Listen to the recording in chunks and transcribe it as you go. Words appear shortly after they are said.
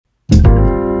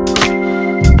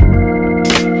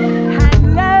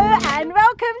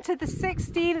the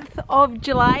 16th of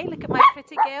July. Look at my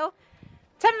pretty girl.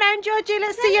 Turn around, Georgie.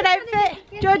 Let's see your outfit.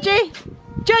 Georgie.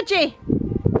 Georgie.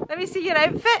 Let me see your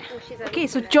outfit. Okay,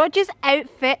 so Georgie's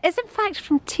outfit is in fact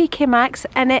from TK Maxx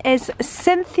and it is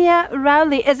Cynthia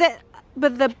Rowley. Is it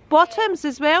with the bottoms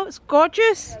as well? It's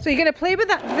gorgeous. So you're going to play with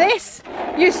that. This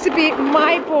used to be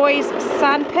my boy's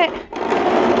sandpit.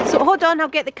 So hold on, I'll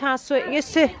get the car. So it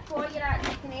used to...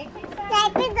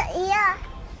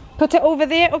 Put it over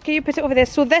there. Okay, you put it over there.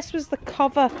 So this was the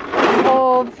cover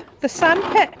of the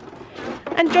sandpit.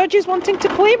 And Georgie's wanting to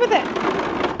play with it.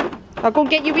 I'll go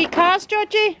get you wee cars,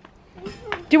 Georgie. Do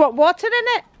you want water in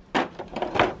it?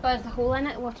 There's a hole in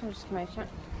it. Water will just come out.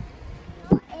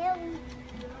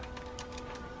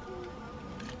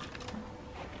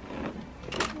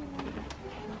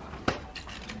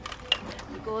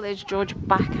 Go, there's George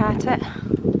back at it.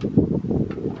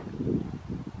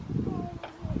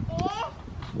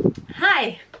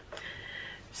 Hi.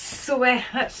 So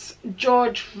that's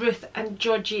George, Ruth and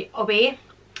Georgie away.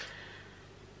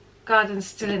 Garden's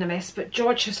still in a mess, but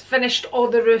George has finished all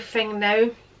the roofing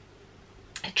now.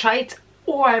 I tried.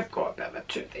 Oh, I've got a bit of a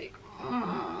toothache.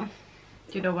 Do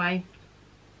you know why?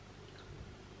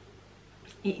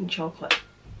 Eating chocolate.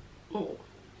 Oh,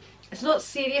 it's not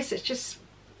serious, it's just,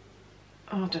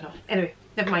 oh, I don't know. Anyway,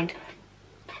 never mind.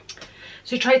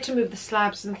 So he tried to move the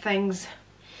slabs and things,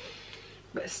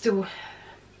 but it's still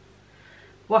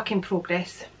work in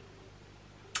progress.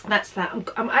 That's that.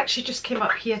 I'm actually just came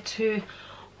up here to,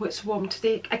 oh, it's warm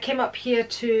today. I came up here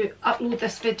to upload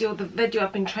this video, the video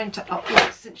I've been trying to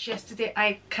upload since yesterday.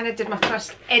 I kind of did my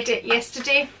first edit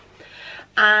yesterday,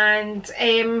 and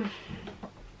I'm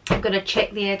going to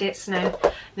check the edits now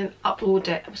and then upload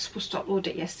it. I was supposed to upload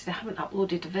it yesterday. I haven't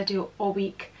uploaded a video all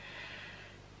week.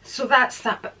 So that's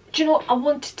that. But do you know, I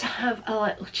wanted to have a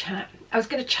little chat. I was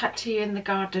going to chat to you in the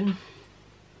garden,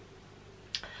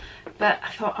 but I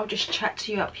thought I'll just chat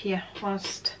to you up here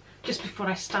whilst, just before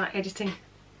I start editing.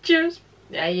 Cheers.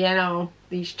 Yeah, you know,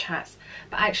 these chats.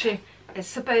 But actually,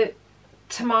 it's about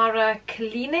Tamara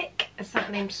Kalinic. Is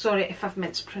that name? Sorry if I've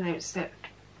mispronounced it.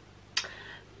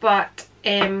 But,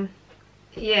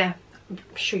 yeah, I'm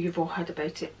sure you've all heard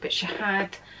about it. But she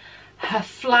had her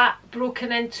flat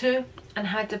broken into and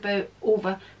had about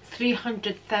over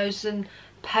 £300,000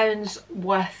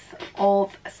 worth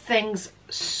of things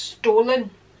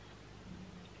stolen.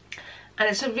 And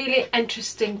it's a really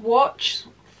interesting watch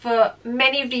for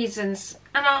many reasons,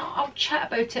 and I'll chat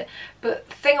about it. But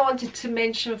the thing I wanted to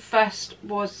mention first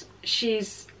was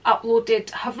she's uploaded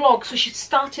her vlog. So she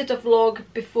started a vlog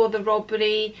before the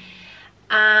robbery,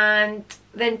 and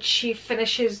then she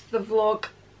finishes the vlog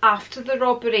after the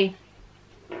robbery.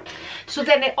 So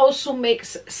then it also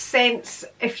makes sense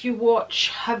if you watch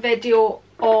her video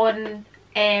on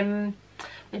when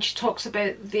she talks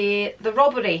about the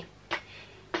robbery,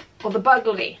 or the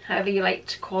burglary, however you like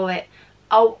to call it.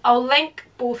 I'll link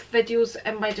both videos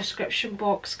in my description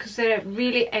box because they're a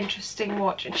really interesting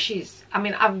watch, and she's, I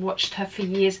mean, I've watched her for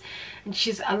years and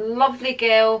she's a lovely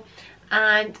girl,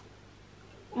 and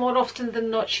more often than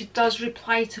not she does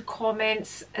reply to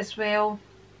comments as well.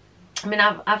 I mean,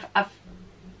 I've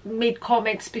made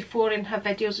comments before in her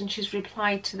videos and she's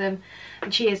replied to them,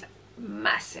 and she is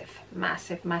massive,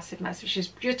 massive, massive, massive. She's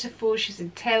beautiful, she's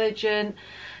intelligent,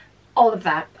 all of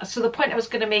that. So the point I was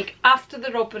going to make after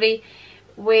the robbery,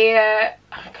 where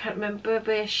I can't remember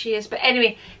where she is, but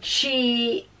anyway,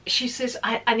 she says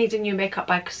I need a new makeup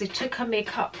bag, because they took her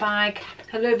makeup bag,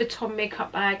 her Louis Vuitton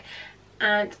makeup bag,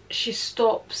 and she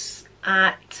stops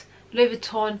at Louis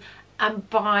Vuitton and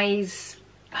buys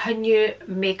her new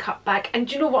makeup bag. And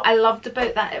do you know what I loved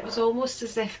about that? It was almost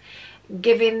as if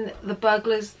giving the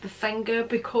burglars the finger,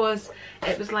 because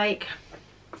it was like,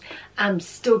 I'm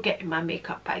still getting my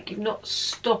makeup bag, you're not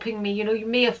stopping me, you know, you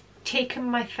may have taken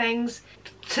my things.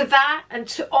 To that, and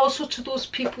to also to those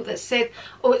people that said,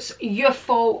 oh, it's your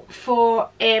fault for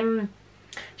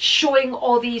showing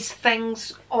all these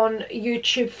things on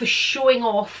YouTube, for showing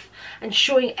off and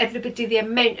showing everybody the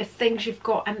amount of things you've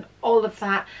got and all of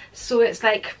that. So it's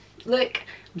like, look,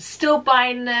 I'm still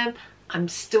buying them, I'm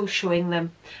still showing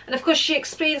them. And of course she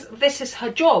explains this is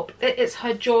her job. It's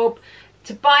her job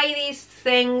to buy these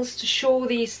things, to show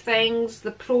these things,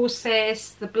 the process,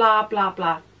 the blah blah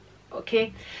blah.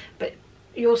 Okay, but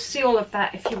you'll see all of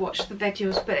that if you watch the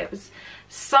videos. But it was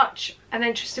such an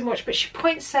interesting watch. But she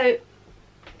points out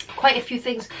quite a few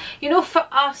things, you know, for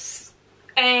us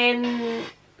in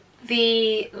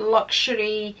the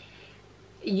luxury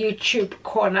YouTube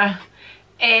corner.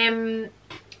 It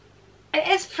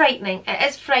is frightening. It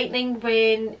is frightening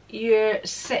when you're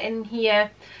sitting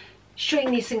here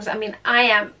showing these things. I mean, I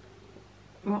am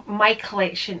my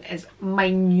collection is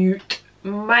minute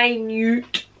when you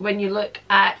look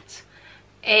at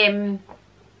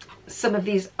some of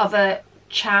these other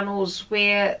channels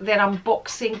where they're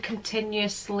unboxing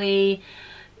continuously.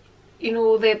 You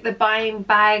know, they're buying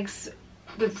bags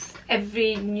with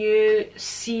every new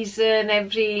season,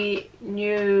 every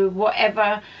new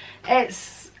whatever.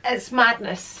 It's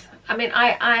madness. I mean,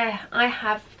 I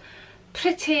have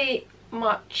pretty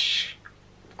much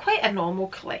quite a normal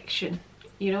collection.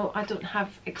 You know, I don't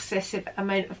have excessive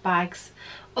amount of bags,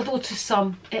 although to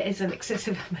some it is an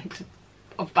excessive amount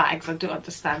of bags. I do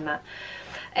understand that.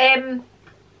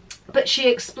 But she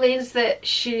explains that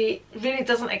she really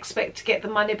doesn't expect to get the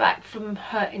money back from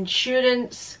her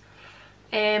insurance.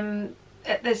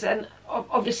 There's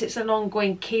obviously it's an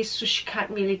ongoing case, so she can't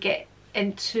really get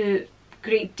into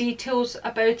great details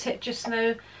about it just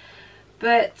now.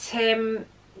 But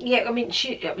yeah, I mean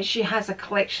she has a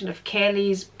collection of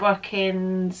Kellys,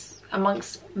 Birkins,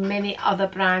 amongst many other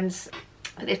brands.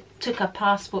 They took her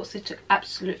passports, they took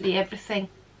absolutely everything.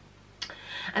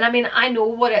 And I mean, I know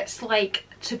what it's like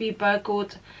to be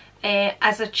burgled.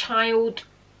 As a child,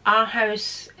 our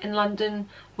house in London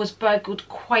was burgled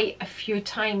quite a few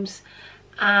times,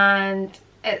 and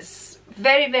it's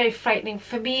very, very frightening.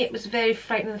 For me, it was very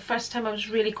frightening. The first time I was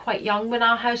really quite young when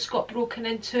our house got broken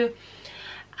into,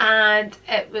 and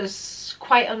it was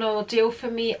quite an ordeal for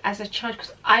me as a child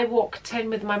because I walked in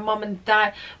with my mum and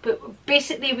dad, but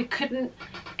basically we couldn't,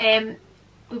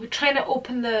 we were trying to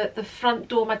open the front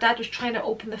door. My dad was trying to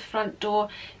open the front door,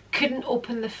 couldn't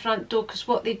open the front door because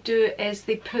what they do is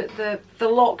they put the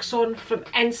locks on from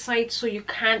inside so you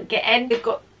can't get in. They've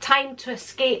got time to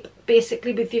escape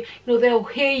basically with you. You know, they'll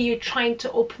hear you trying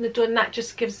to open the door and that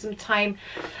just gives them time.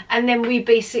 And then we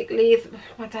basically,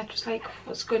 my dad was like,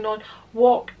 what's going on?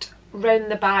 Walked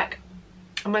round the back,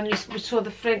 and when we saw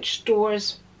the French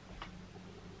doors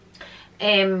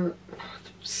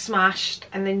smashed,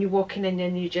 and then you're walking in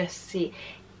and you just see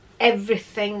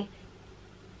everything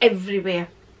everywhere.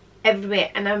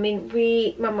 And I mean,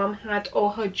 my mum had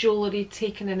all her jewellery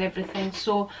taken and everything,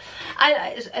 so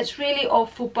it's really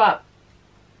awful, but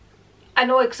I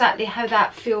know exactly how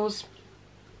that feels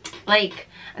like.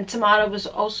 And Tamara was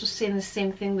also saying the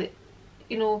same thing, that,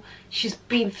 you know, she's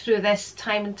been through this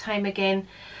time and time again,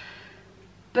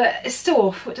 but it's still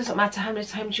awful. It doesn't matter how many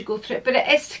times you go through it, but it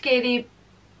is scary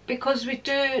because we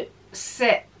do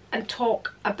sit and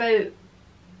talk about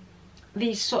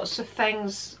these sorts of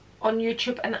things on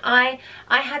YouTube. And I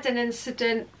had an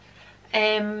incident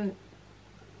when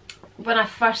I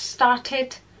first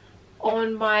started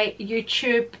on my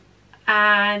YouTube,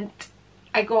 and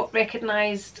I got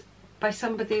recognised by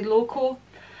somebody local,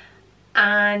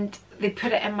 and they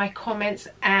put it in my comments,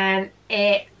 and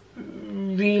it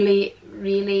really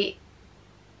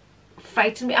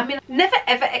frightened me. I mean, I never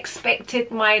ever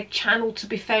expected my channel to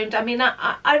be found. I mean,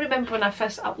 I remember when I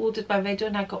first uploaded my video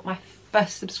and I got my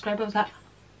first subscriber, I was like,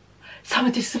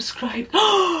 somebody subscribed.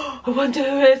 Oh, I wonder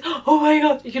who it is. Oh my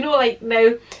god. You know, like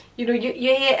now, you know, you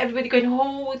hear everybody going,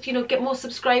 oh, you know, get more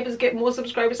subscribers, get more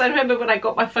subscribers. I remember when I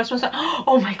got my first one, I was like,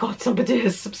 oh my god, somebody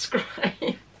has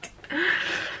subscribed.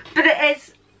 But it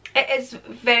is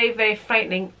very, very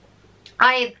frightening.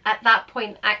 I, at that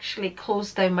point, actually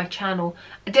closed down my channel.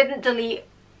 I didn't delete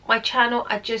my channel,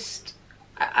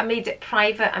 I made it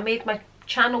private. I made my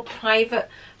channel private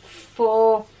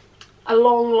for a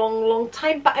long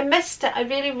time, but I missed it. I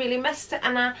really missed it,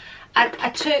 and I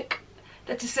took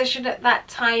the decision at that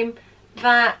time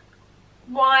that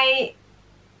why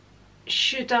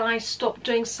should I stop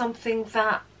doing something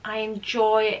that I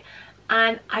enjoy,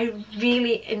 and I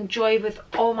really enjoy with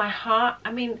all my heart.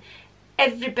 I mean,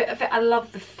 every bit of it. I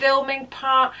love the filming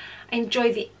part, I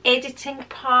enjoy the editing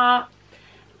part,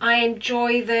 I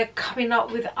enjoy the coming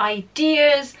up with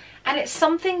ideas, and it's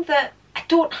something that I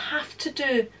don't have to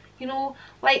do. You know,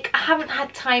 like, I haven't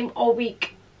had time all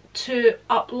week to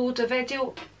upload a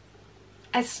video.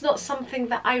 It's not something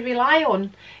that I rely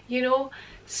on, you know.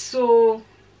 So,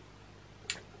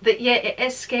 but yeah, it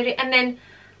is scary. And then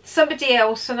somebody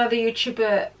else, another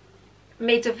YouTuber,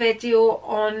 made a video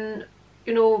on,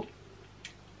 you know,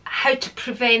 how to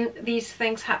prevent these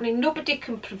things happening. Nobody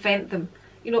can prevent them.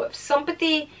 You know, if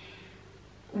somebody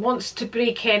wants to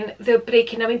break in, they'll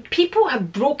break in. I mean, people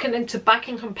have broken into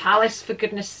Buckingham Palace, for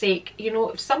goodness sake. You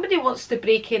know, if somebody wants to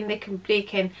break in, they can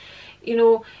break in. You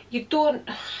know, you don't...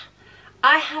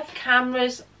 I have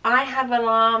cameras, I have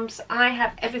alarms, I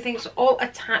have everything. It's all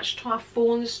attached to our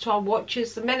phones, to our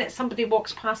watches. The minute somebody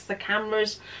walks past the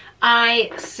cameras,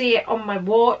 I see it on my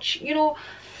watch. You know,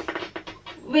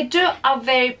 we do our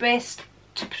very best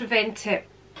to prevent it.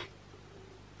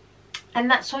 and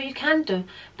that's all you can do.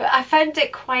 But I found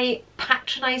it quite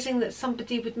patronising that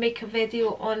somebody would make a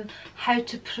video on how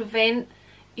to prevent,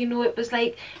 you know, it was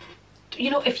like, you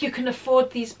know, if you can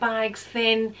afford these bags,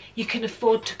 then you can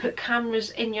afford to put cameras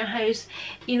in your house.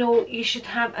 You know, you should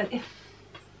have a...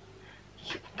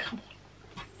 Come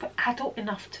on, but adult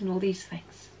enough to know these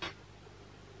things.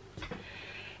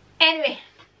 Anyway,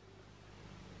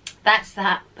 that's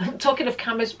that. Talking of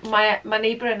cameras, my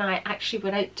neighbour and I actually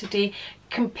were out today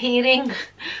comparing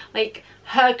like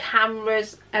her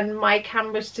cameras and my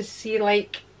cameras to see,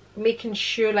 like, making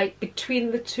sure like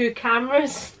between the two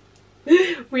cameras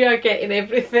we are getting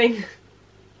everything.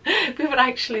 We were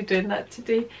actually doing that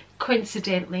today,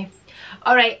 coincidentally.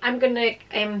 Alright, I'm gonna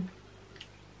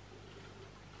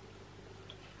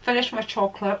finish my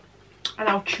chocolate and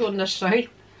I'll chew on this side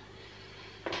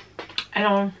and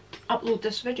I'll upload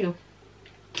this video,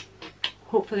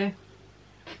 hopefully.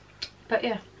 But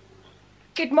yeah,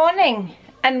 good morning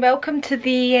and welcome to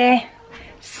the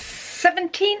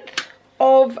 17th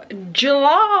of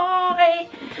July.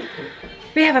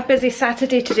 We have a busy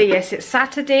Saturday today. Yes, it's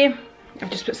Saturday. I've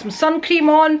just put some sun cream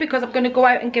on because I'm going to go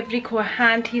out and give Rico a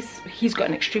hand. He's got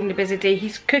an extremely busy day.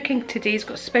 He's cooking today. He's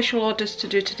got special orders to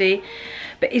do today,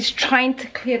 but he's trying to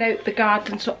clear out the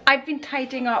garden. So I've been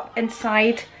tidying up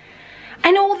inside. I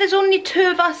know there's only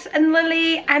two of us and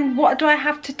Lily, and what do I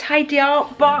have to tidy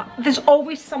up? But there's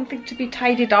always something to be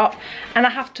tidied up, and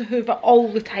I have to hoover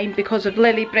all the time because of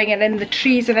Lily bringing in the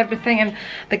trees and everything, and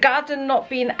the garden not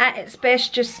being at its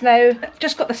best just now.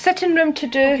 Just got the sitting room to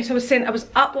do. Okay, so I was saying I was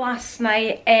up last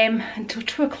night until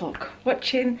 2 o'clock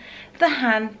watching The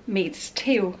Handmaid's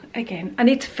Tale again. I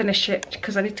need to finish it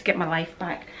because I need to get my life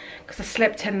back because I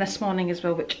slept in this morning as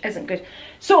well, which isn't good.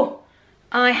 So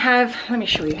I have, let me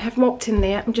show you, I have mopped in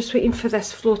there. I'm just waiting for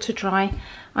this floor to dry.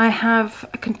 I have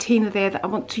a container there that I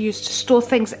want to use to store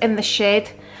things in the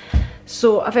shed.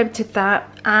 So I've emptied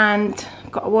that and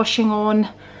got a washing on.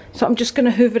 So I'm just going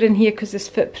to hoover in here because there's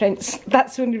footprints.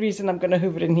 That's the only reason I'm going to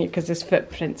hoover in here, because there's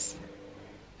footprints.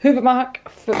 Hoover mark,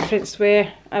 footprints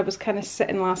where I was kind of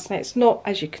sitting last night. It's not,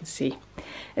 as you can see,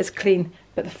 it's clean,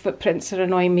 but the footprints are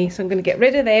annoying me. So I'm going to get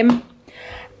rid of them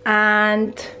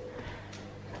and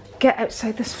get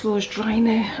outside. This floor is dry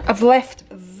now. I've left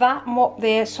that mop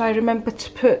there so I remember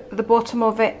to put the bottom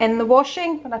of it in the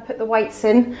washing when I put the whites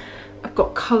in. I've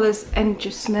got colours in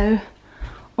just now.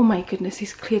 Oh my goodness,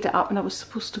 he's cleared it up and I was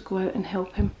supposed to go out and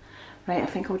help him. Right, I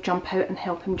think I'll jump out and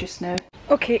help him just now.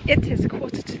 Okay, it is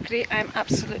 2:45. I'm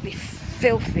absolutely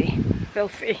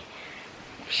filthy.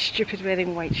 Stupid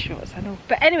wearing white shorts, I know.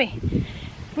 But anyway,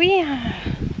 we are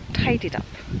tidied up.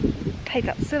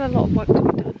 Still a lot of work to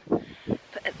be done.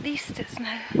 At least it's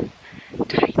now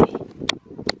tidy.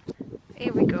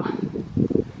 Here we go.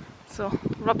 So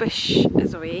rubbish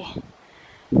is away.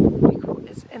 Rico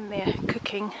is in there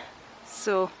cooking.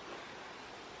 So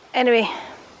anyway,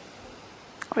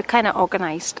 we're kind of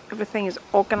organised. Everything is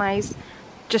organised.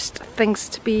 Just things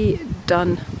to be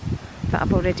done that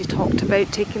I've already talked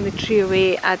about. Taking the tree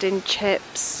away, adding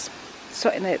chips,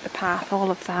 sorting out the path, all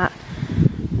of that.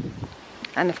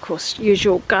 And of course,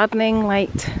 usual gardening,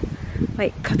 like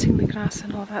cutting the grass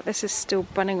and all that. This is still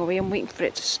burning away. I'm waiting for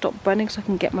it to stop burning so I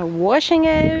can get my washing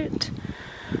out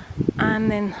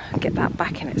and then get that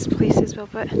back in its place as well,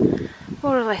 but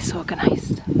more or less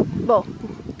organised. Well,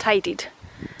 tidied.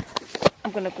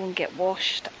 I'm going to go and get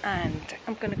washed and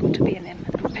I'm going to go to B&M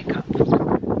and pick up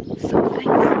some things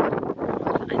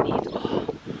that I need.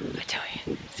 Oh, I tell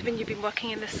you, so when you've been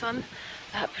working in the sun,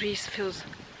 that breeze feels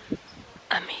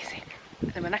amazing.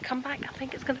 And then when I come back, I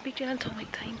think it's going to be gin and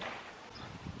tonic time.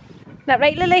 That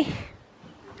right, Lily?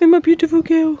 I'm a beautiful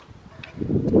girl.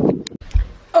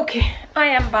 Okay, I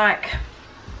am back.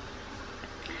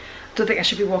 Don't think I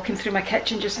should be walking through my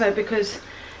kitchen just now because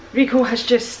Rico has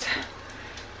just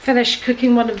finished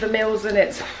cooking one of the meals and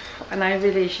I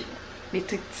really need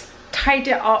to tidy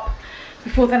it up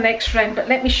before the next round. But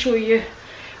let me show you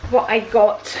what I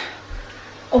got.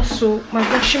 Also, my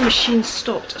washing machine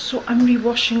stopped, so I'm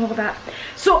re-washing all that.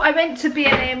 So I went to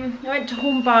B&M, I went to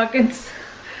Home Bargains.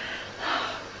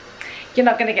 You're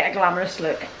not going to get a glamorous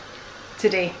look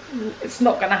today. It's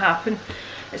not going to happen.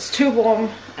 It's too warm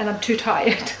and I'm too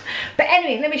tired. But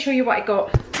anyway, let me show you what I got.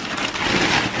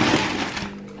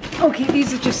 Okay,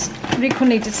 these are just, Rico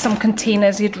needed some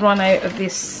containers. He'd run out of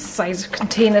this size of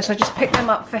containers, so I just picked them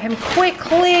up for him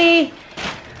quickly.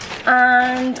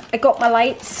 And I got my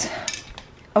lights.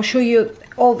 I'll show you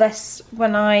all this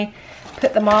when I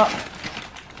put them up.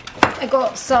 I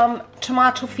got some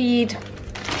tomato feed.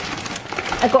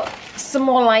 I got some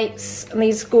more lights, and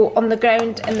these go on the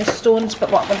ground in the stones,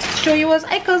 but what I wanted to show you was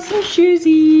I got some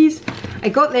shoesies. I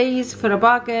got these for a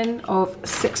bargain of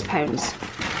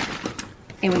 £6.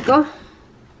 Here we go.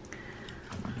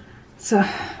 So,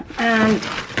 and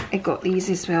I got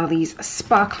these as well, these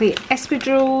sparkly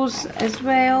espadrilles as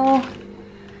well.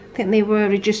 I think they were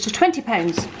reduced to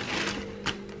 £20.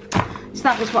 So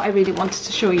that was what I really wanted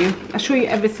to show you. I'll show you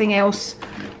everything else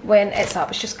when it's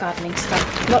up. It's just gardening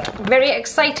stuff. Not very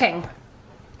exciting.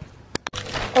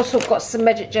 Also got some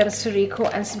midget gems for Rico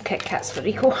and some Kit Kats for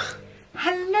Rico.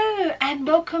 Hello and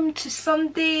welcome to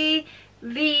Sunday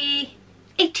the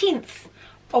 18th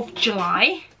of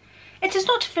July. It is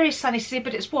not very sunny today,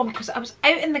 but it's warm because I was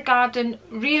out in the garden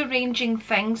rearranging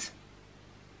things.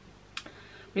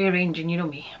 Rearranging, you know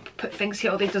me. Put things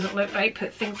here, oh, they doesn't look right.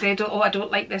 Put things there, I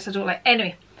don't like this, I don't like...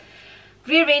 Anyway,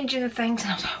 rearranging the things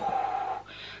and I was like, oh.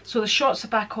 So the shorts are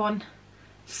back on.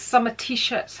 Summer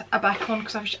t-shirts are back on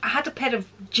because I had a pair of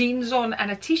jeans on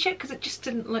and a t-shirt because it just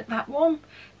didn't look that warm.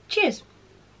 Cheers.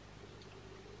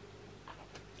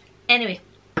 Anyway.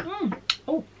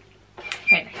 Oh,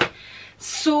 very nice.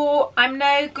 So I'm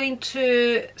now going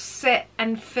to sit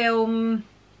and film.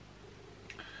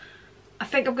 I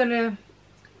think I'm going to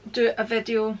do a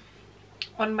video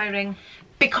on my ring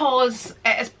because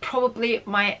it is probably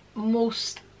my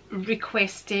most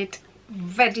requested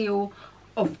video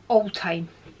of all time.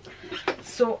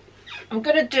 So I'm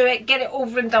going to do it, get it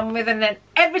over and done with, and then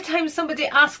every time somebody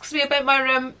asks me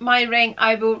about my ring,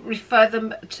 I will refer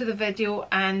them to the video,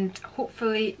 and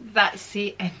hopefully that's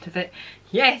the end of it.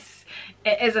 Yes,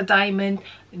 it is a diamond.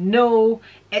 No,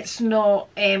 it's not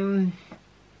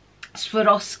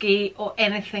Swarovski or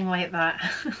anything like that.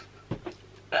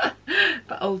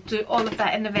 But I'll do all of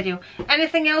that in the video.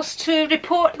 Anything else to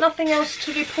report? Nothing else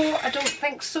to report, I don't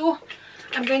think so.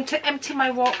 I'm going to empty my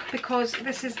wok because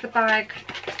this is the bag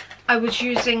I was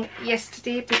using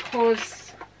yesterday,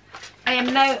 because I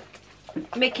am now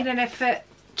making an effort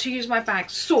to use my bag.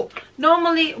 So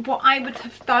normally what I would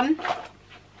have done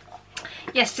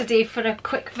yesterday for a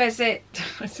quick visit,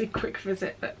 I say quick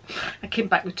visit, but I came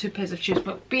back with 2 pairs of shoes,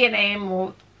 but B&M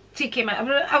or TK Maxx,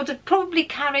 I would have probably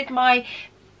carried my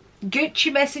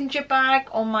Gucci messenger bag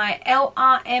or my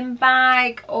LRM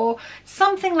bag or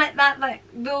something like that, that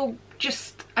will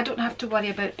just, I don't have to worry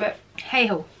about. But hey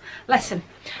ho, listen,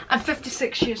 I'm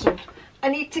 56 years old. I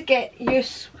need to get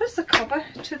used, where's the cover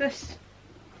to this?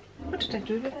 What did I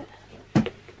do with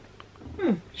it?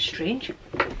 Strange.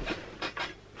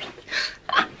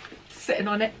 Sitting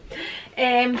on it.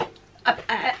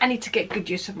 I need to get good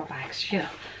use of my bags, you know.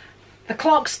 The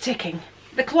clock's ticking.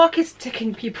 The clock is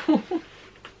ticking, people.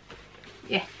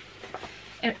 Yeah.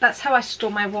 And that's how I store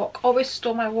my wok. Always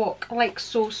store my wok like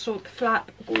so. So the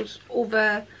flap goes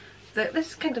over the... This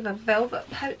is kind of a velvet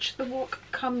pouch the wok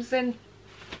comes in.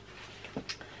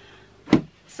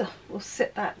 So we'll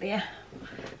sit that there.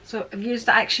 So I've used,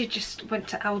 I actually just went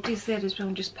to Aldi's there as well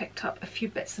and just picked up a few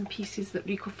bits and pieces that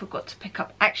Rico forgot to pick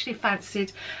up. I actually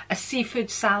fancied a seafood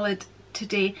salad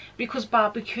today. Rico's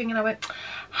barbecuing and I went,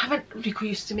 Rico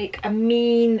used to make a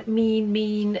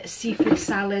mean seafood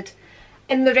salad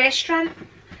in the restaurant,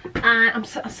 and I'm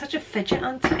such a fidget,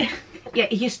 auntie. Yeah,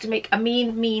 he used to make a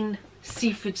mean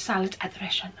seafood salad at the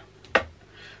restaurant.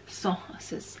 So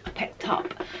this is, I picked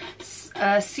up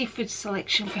a seafood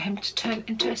selection for him to turn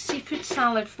into a seafood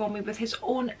salad for me with his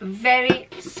own very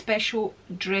special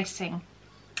dressing.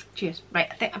 Cheers. Right,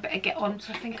 I think I better get on.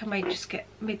 So I think I might just get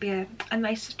maybe a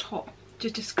nicer top to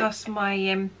discuss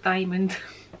my diamond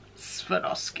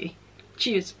Swarovski.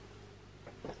 Cheers.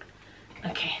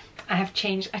 Okay, I have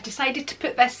changed. I decided to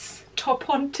put this top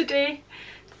on today.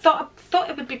 Thought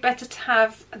it would be better to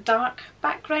have a dark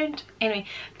background. Anyway,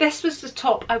 this was the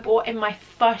top I bought in my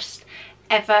first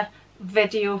ever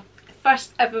video.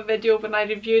 When I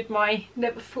reviewed my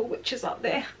Neverfull, which is up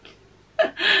there.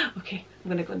 Okay, I'm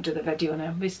gonna go and do the video now.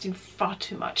 I'm wasting far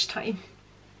too much time.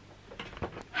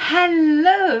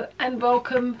 Hello and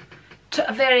welcome to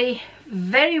a very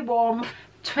warm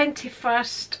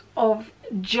 21st of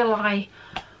July.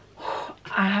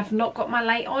 I have not got my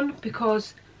light on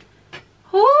because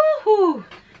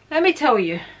let me tell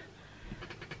you,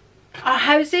 our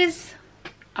houses,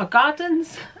 our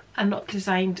gardens are not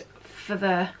designed for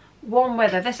the warm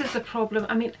weather. This is the problem.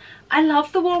 I mean, I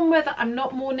love the warm weather. I'm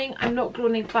not moaning, I'm not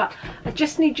groaning, but I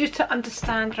just need you to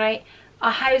understand, right?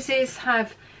 Our houses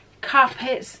have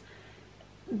carpets,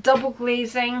 double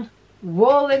glazing,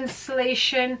 wall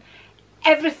insulation.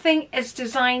 Everything is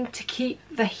designed to keep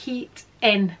the heat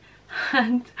in,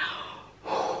 and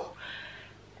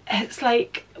it's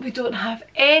like we don't have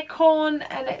aircon,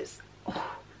 and it's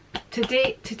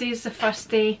today's the first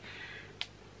day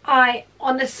I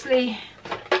honestly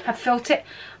have felt it.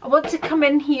 I want to come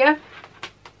in here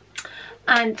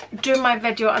and do my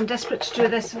video. I'm desperate to do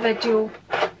this video,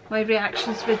 my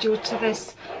reactions video to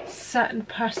this certain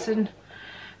person,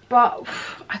 but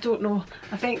I don't know.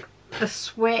 I think the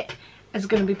sweat is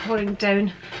going to be pouring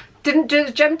down. Didn't do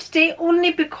the gym today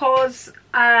only because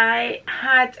I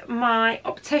had my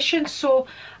optician, so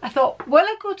I thought, will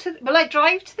I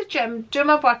drive to the gym, do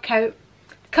my workout,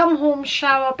 come home,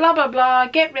 shower, blah blah blah,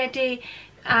 get ready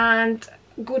and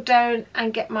go down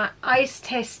and get my eyes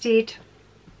tested,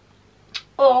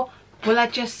 or will I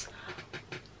just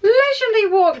leisurely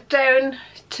walk down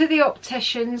to the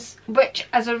optician's, which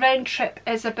as a round trip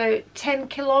is about 10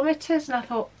 kilometers, and I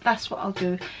thought that's what I'll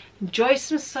do. Enjoy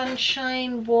some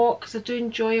sunshine, walk, because I do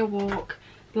enjoy a walk,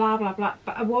 blah blah blah.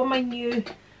 But I wore my new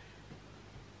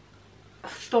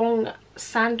thong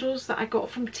sandals that I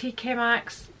got from TK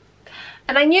Maxx,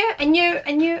 and I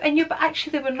knew, but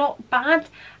actually they were not bad,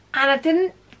 and I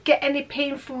didn't get any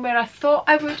pain from where I thought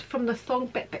I would from the thong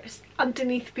bit, but it was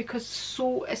underneath because the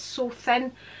sole is so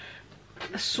thin.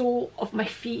 The sole of my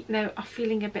feet now are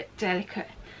feeling a bit delicate.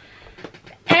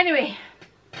 Anyway,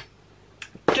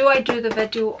 do I do the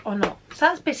video or not? So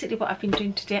that's basically what I've been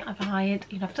doing today. I've ironed,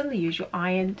 you know, I've done the usual,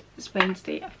 ironed. It's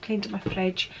Wednesday, I've cleaned my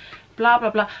fridge, blah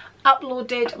blah blah.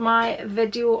 Uploaded my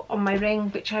video on my ring,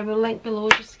 which I will link below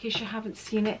just in case you haven't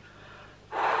seen it.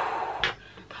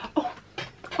 Oh,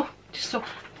 just so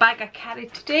bag I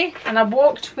carried today, and I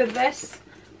walked with this,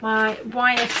 my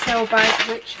YSL bag,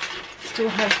 which still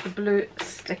has the blue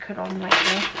sticker on right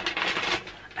there.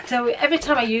 I tell you, every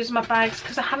time I use my bags,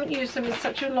 because I haven't used them in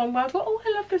such a long while, I go, oh,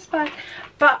 I love this bag.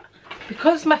 But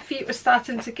because my feet were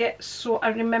starting to get sore, I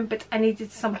remembered I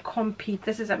needed some Compeed.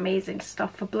 This is amazing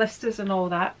stuff for blisters and all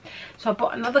that. So I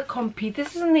bought another Compeed.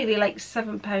 This is nearly like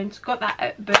 £7. Got that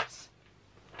out of Boots.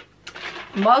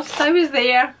 And whilst I was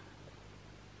there,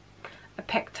 I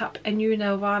picked up a new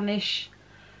nail varnish,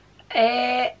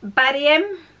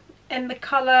 Barium, in the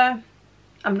colour,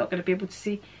 I'm not going to be able to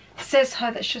see, it says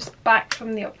here that's just back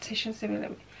from the optician.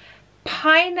 So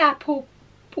pineapple,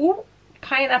 oh,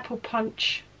 pineapple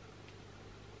punch,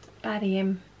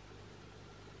 Barium.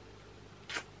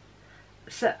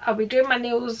 So I'll be doing my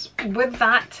nails with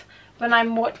that when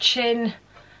I'm watching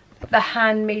The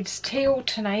Handmaid's Tale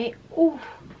tonight. Oh,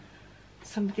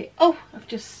 somebody, oh, I've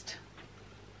just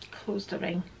closed the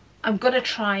ring. I'm gonna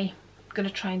try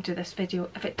and do this video.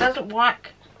 If it doesn't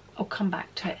work, I'll come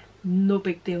back to it. No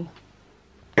big deal.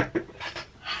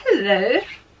 Hello,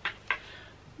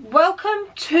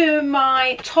 welcome to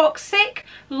my toxic,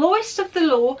 lowest of the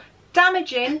low,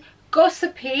 damaging,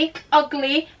 gossipy,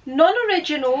 ugly,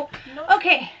 non-original.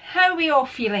 Okay, how are we all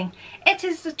feeling? It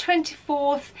is the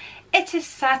 24th, it is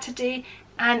Saturday,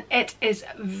 and it is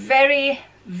very,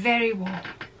 very warm,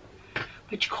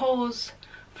 which calls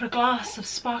for a glass of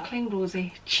sparkling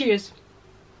rosé. Cheers.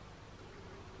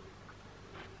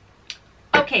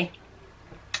 Okay,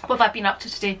 what have I been up to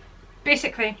today?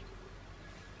 Basically,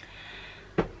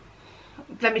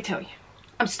 let me tell you,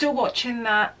 I'm still watching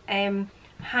that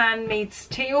Handmaid's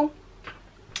Tale.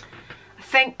 I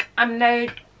think I'm now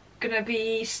going to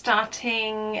be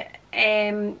starting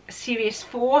series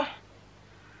 4,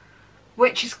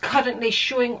 which is currently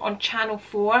showing on channel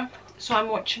 4, so I'm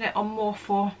watching it on more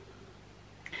 4.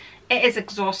 It is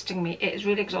exhausting me, it is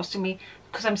really exhausting me,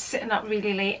 because I'm sitting up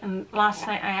really late, and last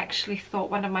night I actually thought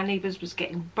one of my neighbours was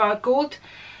getting burgled,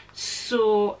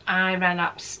 so I ran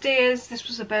upstairs. This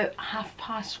was about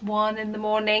 1:30 in the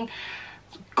morning.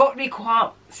 Got Rico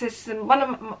up, says one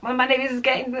of my neighbours is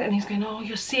getting, and he's going, oh,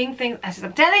 you're seeing things. I said,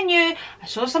 I'm telling you, I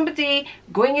saw somebody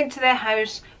going into their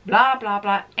house, blah blah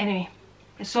blah. Anyway,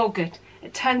 it's all good.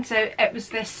 It turns out it was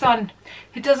their son,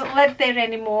 who doesn't live there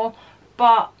anymore,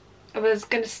 but I was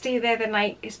going to stay there the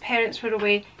night. His parents were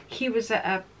away. He was at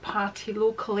a party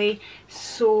locally,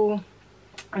 so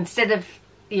instead of,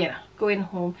 you know, going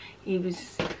home, he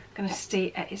was going to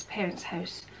stay at his parents'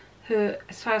 house, who,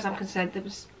 as far as I'm concerned, there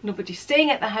was nobody staying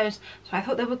at the house, so I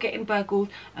thought they were getting burgled,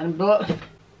 and blah.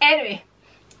 Anyway,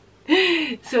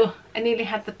 so I nearly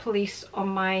had the police on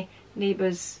my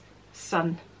neighbour's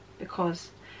son,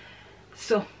 because,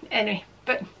 so anyway,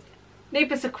 but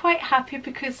neighbours are quite happy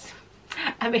because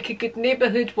I make a good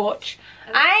neighbourhood watch.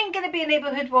 I ain't gonna be a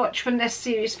neighbourhood watch when this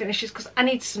series finishes, because I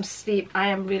need some sleep. I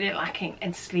am really lacking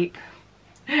in sleep.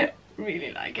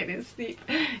 Really lacking in sleep.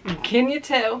 Can you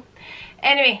tell?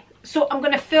 Anyway, so I'm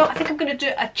gonna film, I think I'm gonna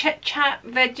do a chit chat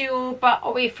video, but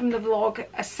away from the vlog,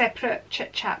 a separate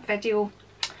chit chat video.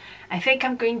 I think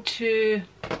I'm going to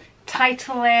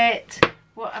title it,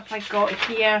 what have I got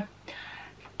here?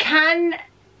 Can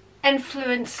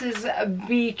influencers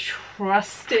be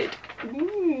trusted?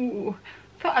 Ooh,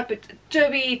 thought I would do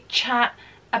a wee chat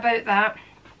about that.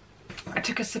 I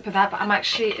took a sip of that, but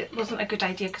it wasn't a good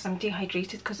idea because I'm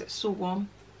dehydrated because it's so warm.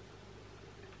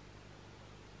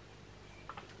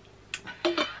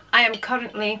 I am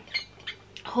currently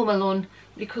home alone.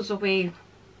 Rico's away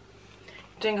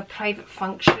doing a private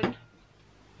function.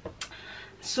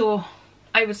 So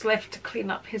I was left to clean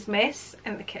up his mess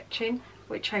in the kitchen,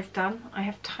 which I've done. I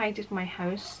have tidied my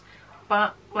house.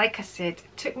 But like I said,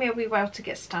 it took me a wee while to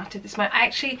get started this morning.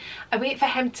 I wait for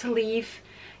him to leave.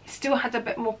 He still had a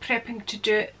bit more prepping to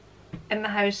do in the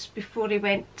house before he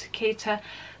went to cater.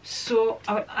 So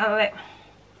I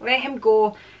let him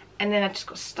go, and then I just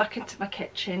got stuck into my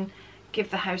kitchen, give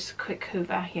the house a quick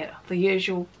hoover, you know, the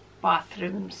usual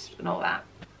bathrooms and all that.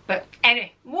 But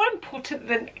anyway, more important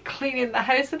than cleaning the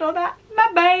house and all that,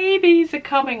 my babies are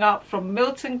coming up from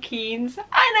Milton Keynes, and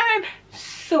I'm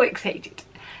so excited.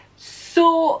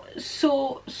 So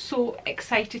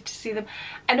excited to see them.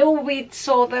 I know we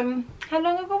saw them, how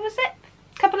long ago was it?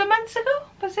 A couple of months ago?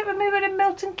 Was it when we were in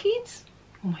Milton Keynes?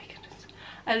 Oh my goodness,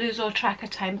 I lose all track of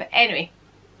time. But anyway,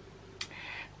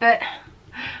 I'm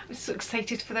so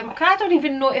excited for them. I don't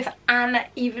even know if Anna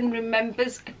even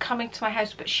remembers coming to my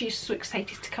house, but she's so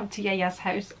excited to come to Yaya's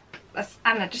house. That's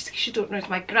Anna, just in case you don't know, is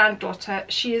my granddaughter.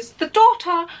 She is the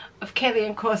daughter of Kelly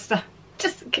and Costa.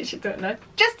 Just in case you don't know,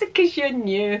 just in case you're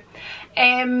new.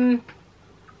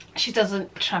 She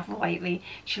doesn't travel lightly.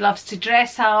 She loves to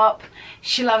dress up.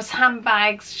 She loves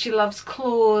handbags. She loves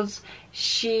clothes.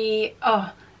 She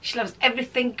loves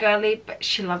everything girly, but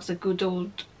she loves a good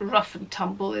old rough and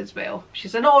tumble as well.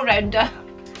 She's an all-rounder.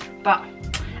 But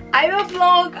I will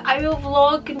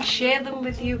vlog and share them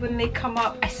with you when they come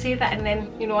up. I say that and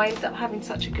then, you know, I end up having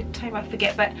such a good time I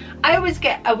forget. But I always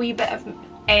get a wee bit of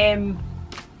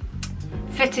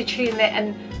footage here and there,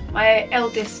 and my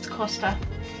eldest Costa,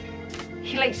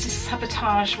 he likes to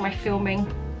sabotage my filming.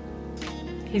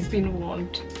 He's been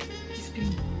warned. He's been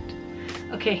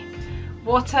warned. Okay,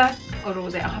 water or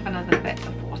rosé? I'll have another bit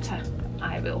of water.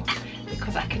 I will,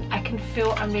 because I can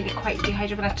feel I'm really quite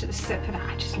dehydrated. When I took the sip of that,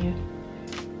 I just knew.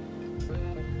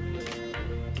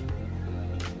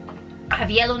 I have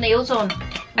yellow nails on.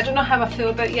 I don't know how I feel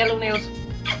about yellow nails.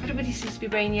 Everybody seems to be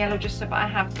wearing yellow just so, but I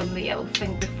have done the yellow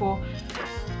thing before.